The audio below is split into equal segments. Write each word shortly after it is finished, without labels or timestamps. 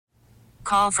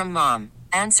Call from mom.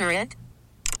 Answer it.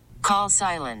 Call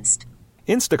silenced.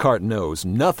 Instacart knows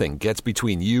nothing gets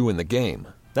between you and the game.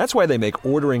 That's why they make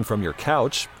ordering from your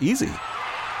couch easy.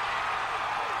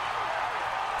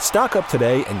 Stock up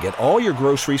today and get all your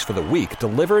groceries for the week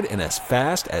delivered in as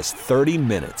fast as 30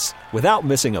 minutes without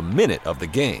missing a minute of the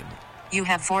game. You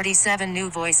have 47 new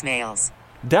voicemails.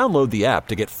 Download the app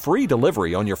to get free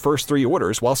delivery on your first 3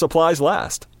 orders while supplies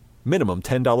last. Minimum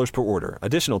 $10 per order.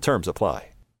 Additional terms apply.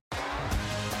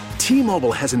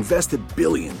 T-Mobile has invested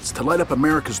billions to light up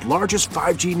America's largest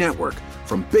 5G network,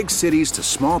 from big cities to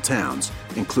small towns,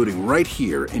 including right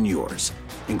here in yours.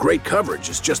 And great coverage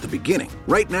is just the beginning.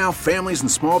 Right now, families and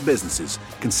small businesses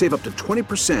can save up to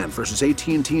 20% versus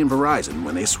AT&T and Verizon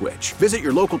when they switch. Visit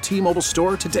your local T-Mobile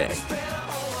store today.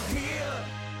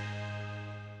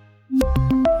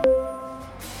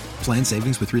 Plan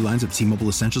savings with 3 lines of T-Mobile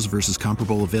Essentials versus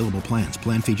comparable available plans.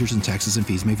 Plan features and taxes and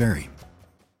fees may vary.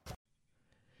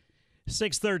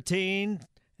 6:13,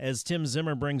 as Tim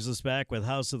Zimmer brings us back with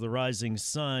House of the Rising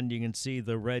Sun, you can see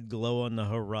the red glow on the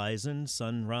horizon.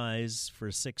 Sunrise for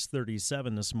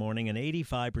 6:37 this morning, an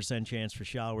 85% chance for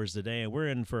showers today, and we're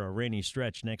in for a rainy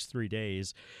stretch next 3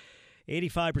 days.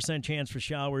 85% chance for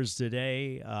showers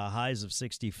today, highs of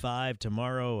 65.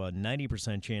 Tomorrow, a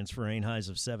 90% chance for rain, highs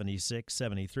of 76,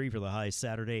 73 for the high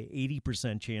Saturday,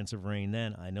 80% chance of rain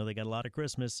then. I know they got a lot of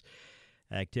Christmas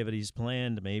activities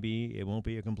planned. Maybe it won't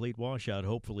be a complete washout,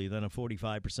 hopefully. Then a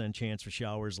 45% chance for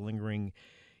showers lingering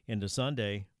into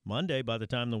Sunday. Monday, by the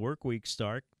time the work week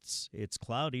starts, it's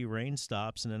cloudy, rain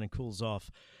stops, and then it cools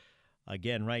off.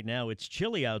 Again, right now it's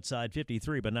chilly outside,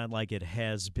 53, but not like it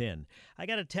has been. I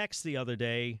got a text the other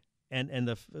day, and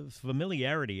the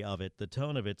familiarity of it, the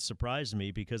tone of it surprised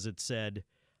me because it said,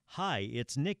 "Hi,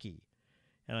 it's Nikki."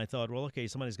 And I thought, well, okay,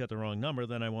 somebody's got the wrong number.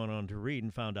 Then I went on to read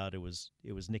and found out it was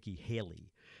Nikki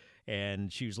Haley.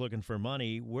 And she was looking for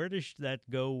money. Where does that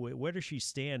go? Where does she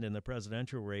stand in the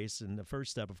presidential race? And the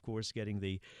first step, of course, getting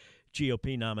the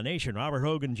GOP nomination. Robert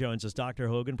Hogan joins us. Dr.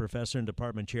 Hogan, professor and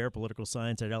department chair, political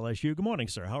science at LSU. Good morning,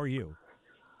 sir. How are you?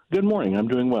 Good morning. I'm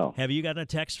doing well. Have you gotten a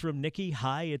text from Nikki?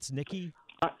 Hi, it's Nikki.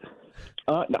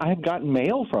 I have gotten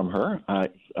mail from her.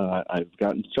 I've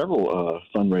gotten several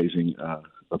fundraising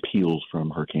appeals from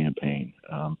her campaign.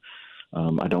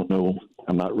 I don't know.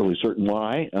 I'm not really certain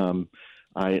why.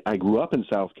 I grew up in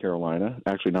South Carolina,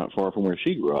 actually not far from where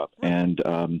she grew up, and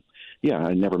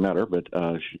I never met her, but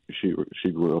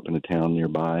she grew up in a town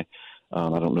nearby.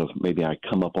 I don't know if maybe I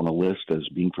come up on a list as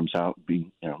being from South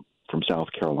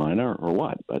Carolina or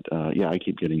what, but I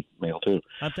keep getting mail too.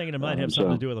 I'm thinking it might have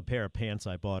something to do with a pair of pants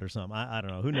I bought or something. I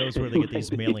don't know. Who knows where they get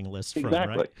these mailing lists from,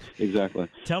 right? Exactly.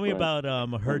 Tell me about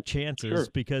her chances,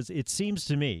 because it seems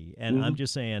to me, and I'm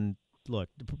just saying, look,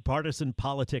 partisan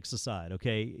politics aside,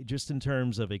 okay, just in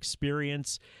terms of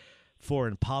experience,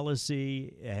 foreign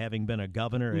policy, having been a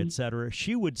governor, et cetera,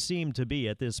 she would seem to be,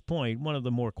 at this point, one of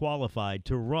the more qualified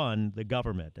to run the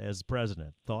government as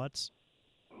president. Thoughts?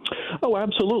 Oh,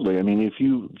 absolutely. I mean, if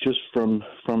you just from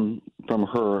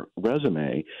her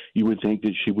resume, you would think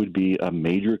that she would be a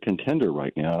major contender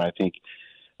right now. And I think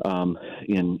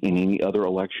in any other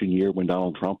election year when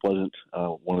Donald Trump wasn't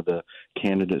one of the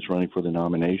candidates running for the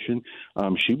nomination,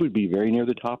 she would be very near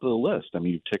the top of the list. I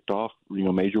mean, you've ticked off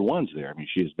major ones there. I mean,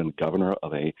 she has been governor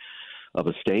of a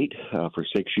state for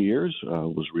 6 years,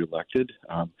 was reelected,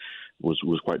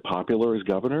 was quite popular as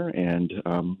governor, and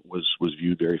was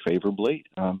viewed very favorably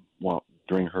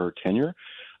during her tenure.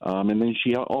 And then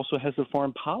she also has the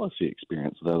foreign policy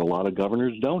experience that a lot of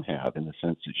governors don't have, in the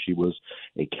sense that she was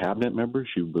a cabinet member.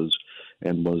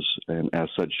 And as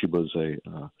such, she was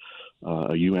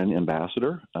a UN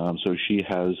ambassador. So she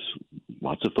has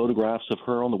lots of photographs of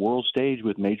her on the world stage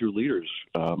with major leaders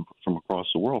from across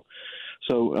the world.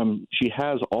 So she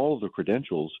has all of the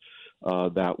credentials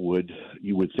that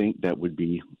you would think that would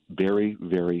be very,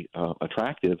 very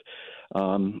attractive,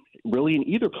 really in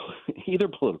either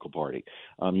political party.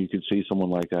 You could see someone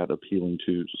like that appealing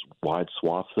to wide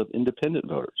swaths of independent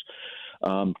voters.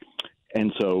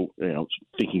 And so,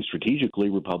 thinking strategically,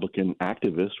 Republican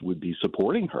activists would be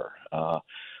supporting her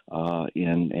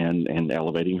and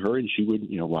elevating her, and she would,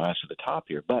 rise to the top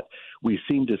here. But we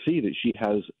seem to see that she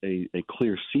has a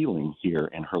clear ceiling here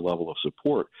in her level of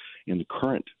support in the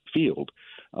current field.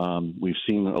 We've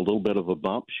seen a little bit of a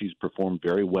bump. She's performed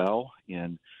very well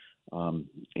in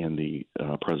the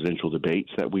presidential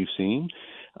debates that we've seen.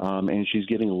 And she's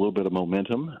getting a little bit of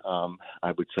momentum,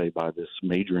 I would say, by this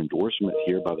major endorsement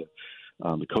here by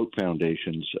the Koch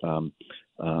Foundation's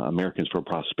Americans for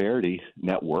Prosperity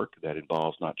network that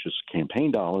involves not just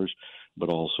campaign dollars, but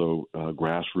also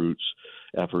grassroots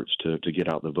efforts to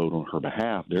get out the vote on her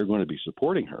behalf. They're going to be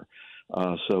supporting her.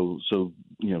 So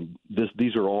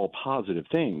these are all positive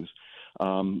things.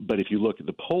 But if you look at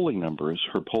the polling numbers,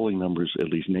 her polling numbers, at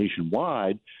least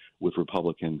nationwide, with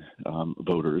Republican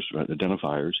voters,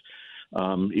 identifiers,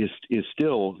 is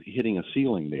still hitting a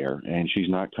ceiling there, and she's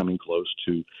not coming close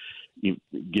to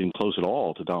getting close at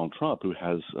all to Donald Trump, who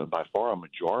has by far a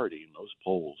majority in those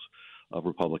polls of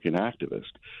Republican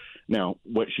activists. Now,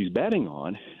 what she's betting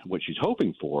on, what she's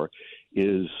hoping for,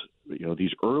 is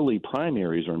these early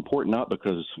primaries are important, not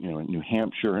because in New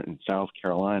Hampshire and South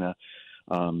Carolina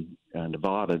and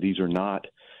Nevada, these are not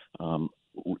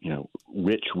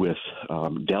rich with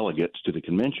delegates to the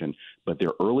convention, but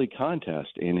they're early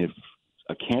contests, and if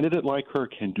a candidate like her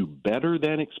can do better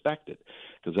than expected,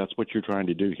 because that's what you're trying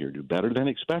to do here, do better than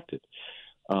expected,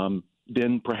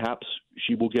 then perhaps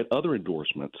she will get other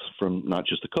endorsements from not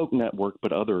just the Koch network,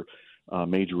 but other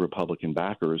major Republican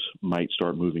backers might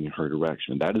start moving in her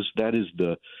direction. That's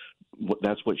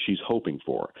what she's hoping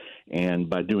for. And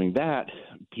by doing that,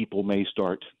 people may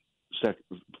start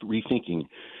rethinking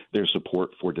their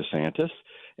support for DeSantis,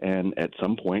 and at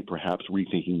some point perhaps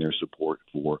rethinking their support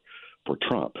for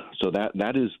Trump. So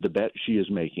that is the bet she is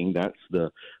making. That's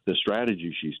the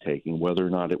strategy she's taking. Whether or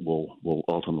not it will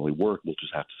ultimately work, we'll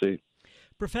just have to see.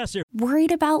 Professor.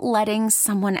 Worried about letting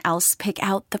someone else pick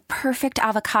out the perfect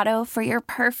avocado for your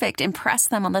perfect impress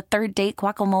them on the third date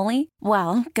guacamole?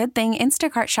 Well, good thing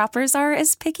Instacart shoppers are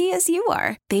as picky as you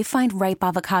are. They find ripe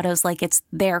avocados like it's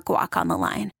their guac on the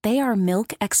line. They are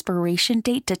milk expiration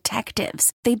date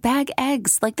detectives. They bag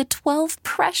eggs like the 12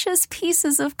 precious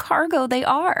pieces of cargo they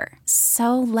are.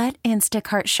 So let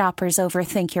Instacart shoppers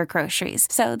overthink your groceries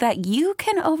so that you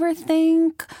can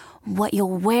overthink what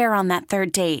you'll wear on that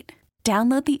third date.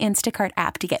 Download the Instacart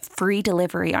app to get free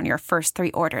delivery on your first 3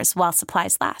 orders while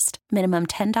supplies last. Minimum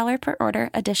 $10 per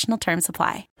order. Additional terms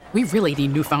apply. We really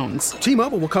need new phones.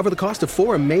 T-Mobile will cover the cost of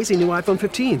 4 amazing new iPhone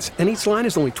 15s, and each line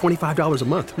is only $25 a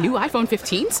month. New iPhone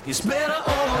 15s? It's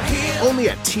better over here. Only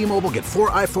at T-Mobile, get 4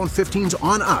 iPhone 15s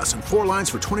on us and 4 lines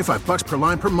for $25 per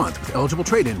line per month with eligible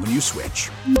trade-in when you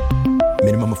switch.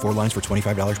 Minimum of 4 lines for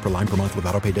 $25 per line per month with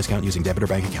autopay discount using debit or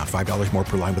bank account. $5 more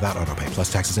per line without autopay,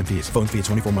 plus taxes and fees. Phone fee at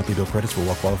 24 monthly bill credits for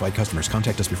well-qualified customers.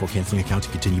 Contact us before canceling account to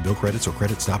continue bill credits or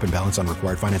credit stop and balance on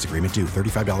required finance agreement due.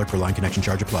 $35 per line connection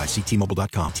charge applies. See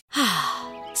T-Mobile.com.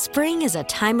 Spring is a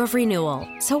time of renewal,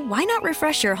 so why not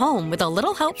refresh your home with a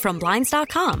little help from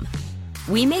Blinds.com?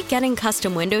 We make getting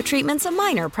custom window treatments a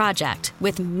minor project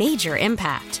with major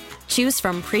impact. Choose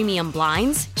from premium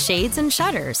blinds, shades, and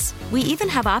shutters. We even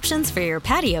have options for your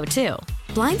patio, too.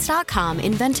 Blinds.com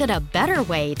invented a better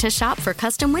way to shop for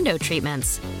custom window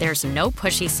treatments. There's no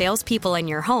pushy salespeople in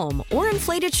your home or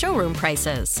inflated showroom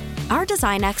prices. Our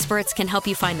design experts can help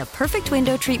you find the perfect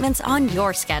window treatments on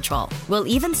your schedule. We'll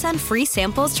even send free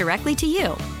samples directly to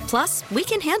you. Plus, we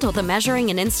can handle the measuring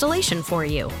and installation for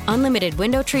you. Unlimited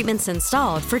window treatments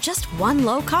installed for just one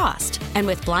low cost. And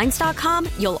with Blinds.com,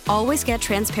 you'll always get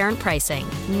transparent pricing.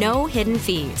 No hidden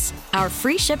fees. Our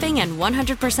free shipping and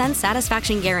 100%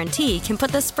 satisfaction guarantee can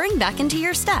put the spring back into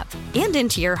your step and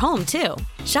into your home, too.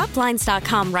 Shop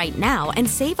Blinds.com right now and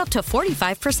save up to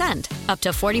 45%. Up to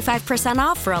 45%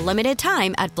 off for a limited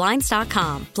time at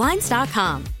Blinds.com.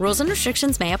 Blinds.com. Rules and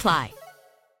restrictions may apply.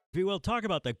 We will talk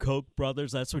about the Koch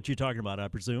brothers. That's what you're talking about, I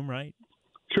presume, right?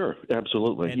 Sure,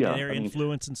 absolutely. And their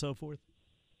influence and so forth?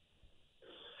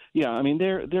 Yeah, I mean,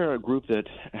 they're a group that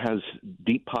has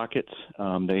deep pockets.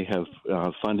 They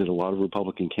have funded a lot of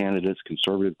Republican candidates,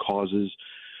 conservative causes,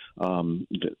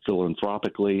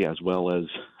 philanthropically, as well as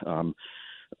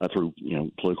through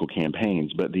political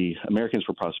campaigns. But the Americans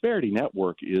for Prosperity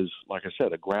Network is, like I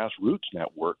said, a grassroots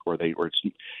network, or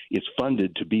it's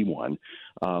funded to be one.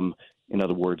 In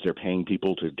other words, they're paying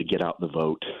people to get out the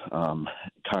vote,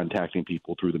 contacting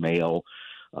people through the mail,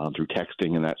 through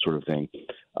texting and that sort of thing.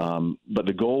 But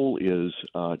the goal is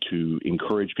to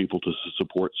encourage people to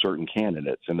support certain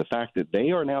candidates. And the fact that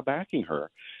they are now backing her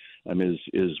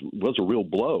was a real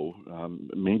blow,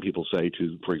 many people say,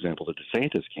 to, for example, the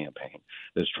DeSantis campaign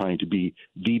that's trying to be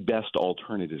the best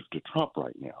alternative to Trump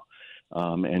right now.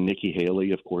 And Nikki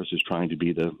Haley, of course, is trying to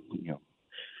be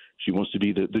she wants to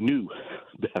be the new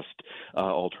best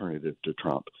alternative to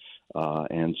Trump.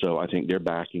 And so I think their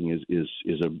backing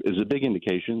is a big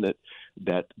indication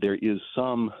that there is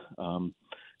some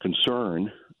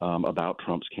concern about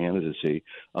Trump's candidacy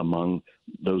among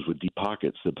those with deep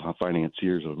pockets, the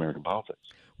financiers of American politics.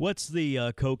 What's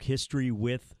the Koch history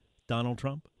with Donald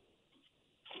Trump?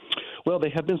 Well, they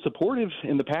have been supportive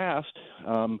in the past,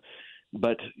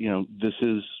 but this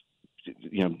is.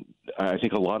 I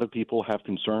think a lot of people have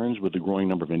concerns with the growing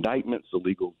number of indictments, the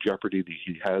legal jeopardy that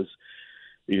he has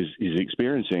is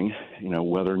experiencing,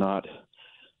 whether or not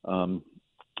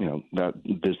that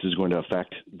this is going to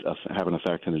have an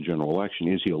effect in the general election.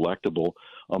 Is he electable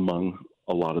among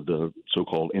a lot of the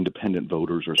so-called independent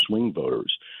voters or swing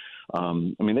voters?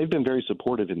 They've been very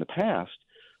supportive in the past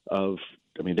of.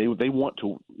 They want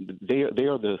to. They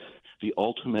are the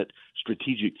ultimate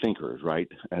strategic thinkers, right?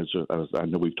 As I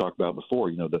know we've talked about before.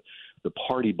 The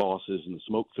party bosses in the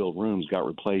smoke-filled rooms got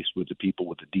replaced with the people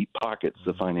with the deep pockets,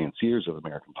 the financiers of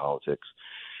American politics,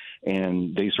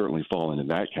 and they certainly fall into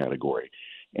that category.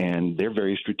 And they're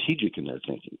very strategic in their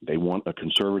thinking. They want a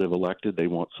conservative elected. They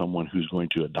want someone who's going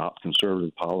to adopt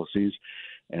conservative policies,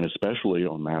 and especially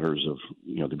on matters of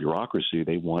the bureaucracy,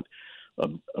 they want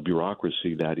a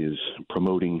bureaucracy that is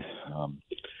promoting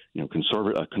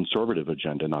a conservative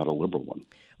agenda, not a liberal one.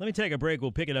 Let me take a break.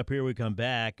 We'll pick it up here when we come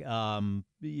back.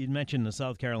 You mentioned the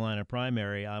South Carolina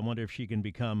primary. I wonder if she can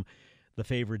become the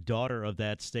favorite daughter of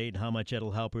that state, how much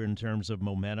it'll help her in terms of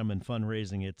momentum and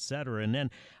fundraising, et cetera. And then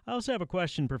I also have a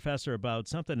question, Professor, about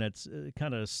something that's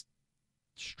kind of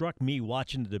struck me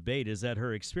watching the debate, is that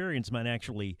her experience might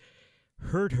actually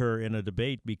hurt her in a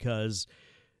debate because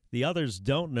the others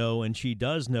don't know, and she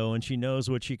does know, and she knows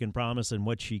what she can promise and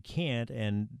what she can't,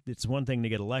 and it's one thing to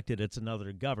get elected, it's another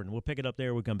to govern. We'll pick it up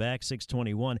there. We'll come back,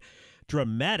 6:21.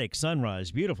 Dramatic sunrise,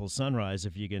 beautiful sunrise,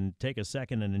 if you can take a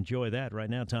second and enjoy that. Right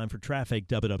now, time for traffic,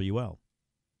 WWL.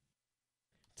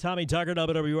 Tommy Tucker,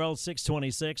 WWL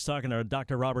 626, talking to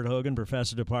Dr. Robert Hogan,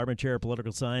 Professor, Department Chair of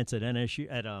Political Science at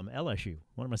LSU.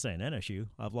 What am I saying? NSU.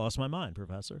 I've lost my mind,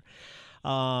 Professor.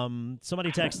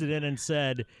 Somebody texted in and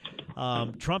said,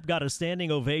 Trump got a standing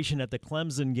ovation at the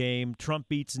Clemson game. Trump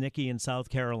beats Nikki in South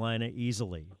Carolina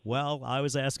easily. Well, I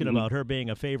was asking about her being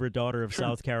a favorite daughter of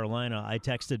South Carolina. I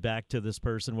texted back to this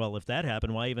person, well, if that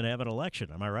happened, why even have an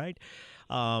election? Am I right?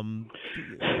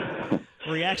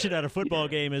 Reaction at a football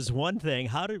game is one thing.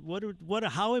 How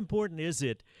important is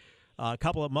it? A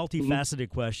couple of multifaceted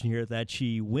question here, that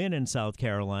she win in South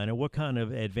Carolina. What kind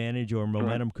of advantage or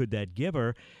momentum could that give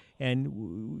her?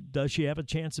 And does she have a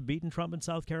chance of beating Trump in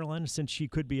South Carolina, since she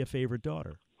could be a favorite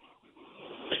daughter?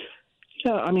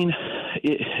 Yeah,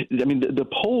 the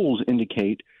polls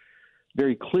indicate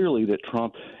very clearly that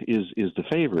Trump is the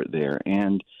favorite there,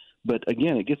 but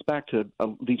again, it gets back to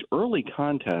these early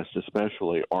contests,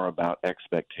 especially, are about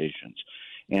expectations.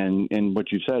 And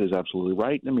what you said is absolutely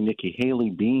right. Nikki Haley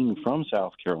being from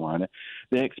South Carolina,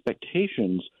 the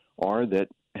expectations are that,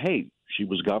 hey, she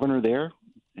was governor there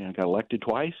and got elected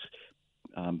twice.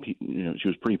 She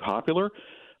was pretty popular.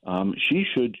 She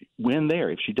should win there.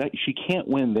 If she can't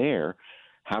win there,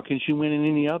 how can she win in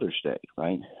any other state,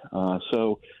 right?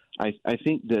 So I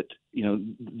think that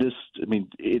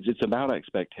it's about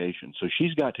expectations. So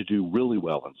she's got to do really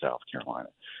well in South Carolina.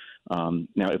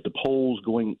 Now, if the polls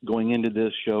going into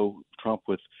this show Trump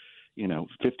with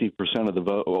 50% of the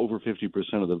vote, over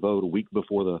 50% of the vote a week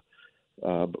before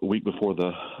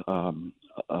the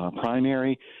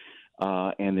primary,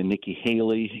 and then Nikki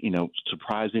Haley,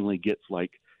 surprisingly gets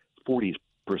like 40%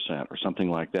 or something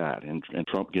like that, and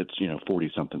Trump gets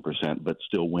 40-something%, but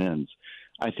still wins.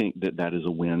 I think that is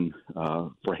a win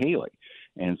for Haley,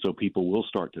 and so people will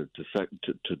start to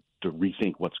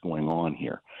rethink what's going on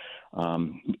here.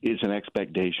 It's an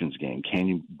expectations game. Can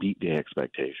you beat the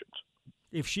expectations?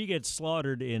 If she gets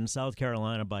slaughtered in South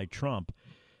Carolina by Trump,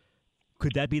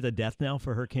 could that be the death knell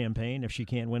for her campaign if she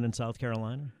can't win in South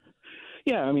Carolina?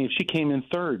 Yeah, if she came in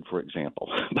third, for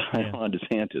example, behind Ron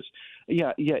DeSantis,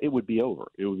 yeah, it would be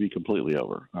over. It would be completely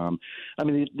over.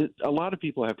 A lot of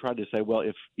people have tried to say, well,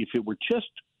 if it were just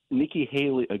Nikki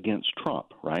Haley against Trump,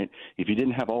 right? If you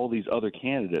didn't have all these other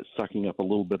candidates sucking up a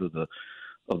little bit of the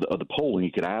polling,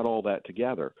 you could add all that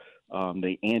together.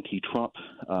 The anti-Trump,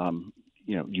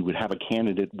 you would have a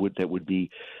candidate that would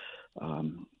be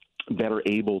better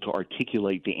able to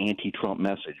articulate the anti-Trump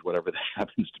message, whatever that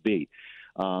happens to be.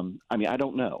 I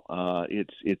don't know.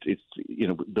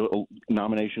 The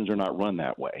nominations are not run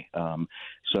that way.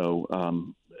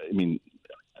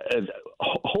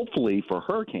 Hopefully for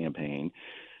her campaign,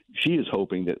 she is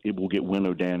hoping that it will get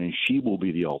winnowed down and she will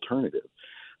be the alternative.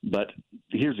 But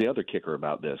here's the other kicker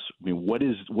about this. What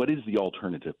is the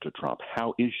alternative to Trump?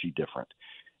 How is she different?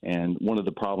 And one of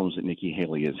the problems that Nikki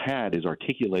Haley has had is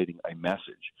articulating a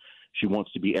message. She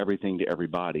wants to be everything to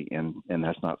everybody, and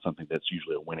that's not something that's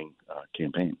usually a winning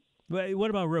campaign. Well, what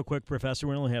about, real quick, Professor?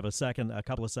 We only have a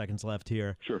couple of seconds left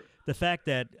here. Sure. The fact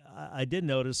that I did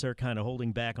notice her kind of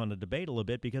holding back on the debate a little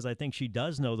bit, because I think she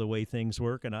does know the way things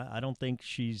work, and I don't think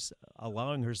she's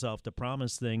allowing herself to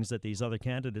promise things that these other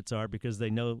candidates are, because they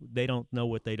don't know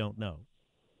what they don't know.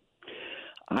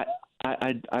 I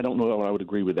don't know that I would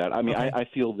agree with that. Okay. I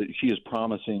feel that she is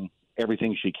promising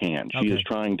everything she can. She is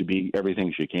trying to be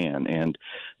everything she can, and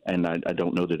I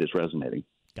don't know that it's resonating.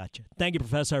 Gotcha. Thank you,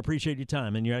 Professor. I appreciate your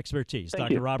time and your expertise. Thank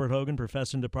Dr. you. Robert Hogan,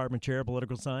 Professor and Department Chair of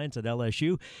Political Science at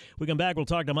LSU. We come back, we'll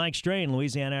talk to Mike Strain,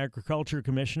 Louisiana Agriculture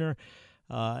Commissioner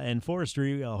and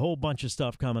Forestry. A whole bunch of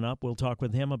stuff coming up. We'll talk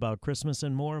with him about Christmas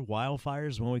and more.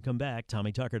 Wildfires when we come back.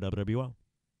 Tommy Tucker, WWL.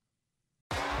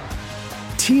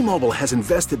 T-Mobile has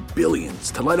invested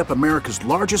billions to light up America's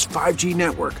largest 5G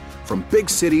network, from big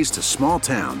cities to small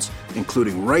towns,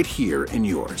 including right here in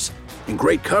yours. And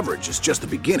great coverage is just the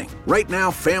beginning. Right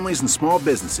now, families and small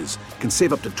businesses can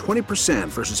save up to 20%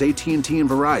 versus AT&T and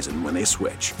Verizon when they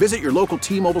switch. Visit your local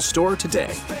T-Mobile store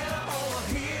today.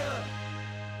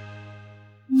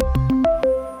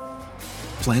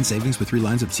 Plan savings with 3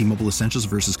 lines of T-Mobile Essentials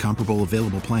versus comparable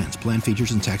available plans. Plan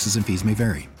features and taxes and fees may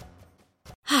vary.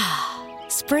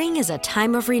 Spring is a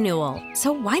time of renewal,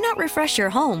 so why not refresh your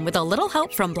home with a little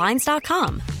help from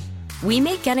Blinds.com? We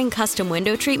make getting custom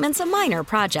window treatments a minor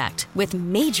project with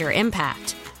major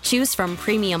impact. Choose from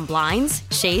premium blinds,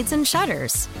 shades, and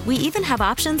shutters. We even have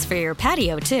options for your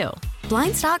patio, too.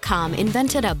 Blinds.com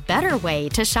invented a better way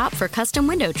to shop for custom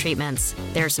window treatments.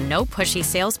 There's no pushy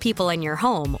salespeople in your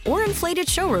home or inflated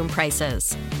showroom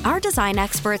prices. Our design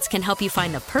experts can help you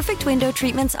find the perfect window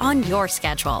treatments on your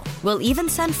schedule. We'll even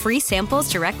send free samples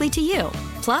directly to you.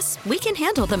 Plus, we can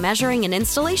handle the measuring and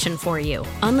installation for you.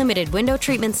 Unlimited window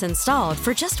treatments installed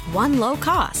for just one low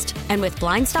cost. And with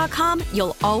Blinds.com,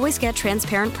 you'll always get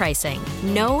transparent pricing.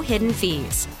 No hidden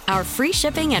fees. Our free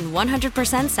shipping and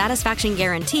 100% satisfaction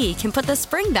guarantee can put the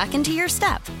spring back into your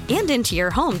step and into your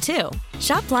home, too.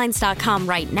 Shop Blinds.com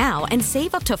right now and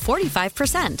save up to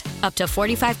 45%. Up to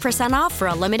 45% off for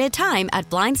a limited time at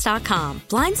Blinds.com.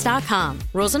 Blinds.com.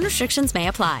 Rules and restrictions may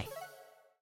apply.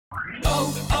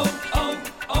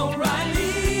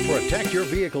 O'Reilly. Protect your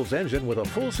vehicle's engine with a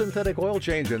full synthetic oil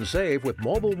change and save with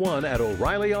Mobile One at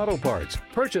O'Reilly Auto Parts.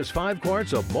 Purchase 5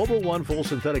 quarts of Mobile One full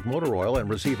synthetic motor oil and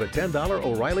receive a $10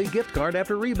 O'Reilly gift card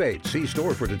after rebate. See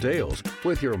store for details.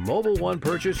 With your Mobile One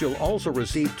purchase, you'll also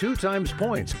receive 2 times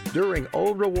points during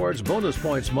O Rewards Bonus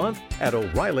Points Month at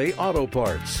O'Reilly Auto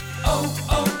Parts.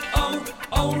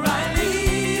 O'Reilly.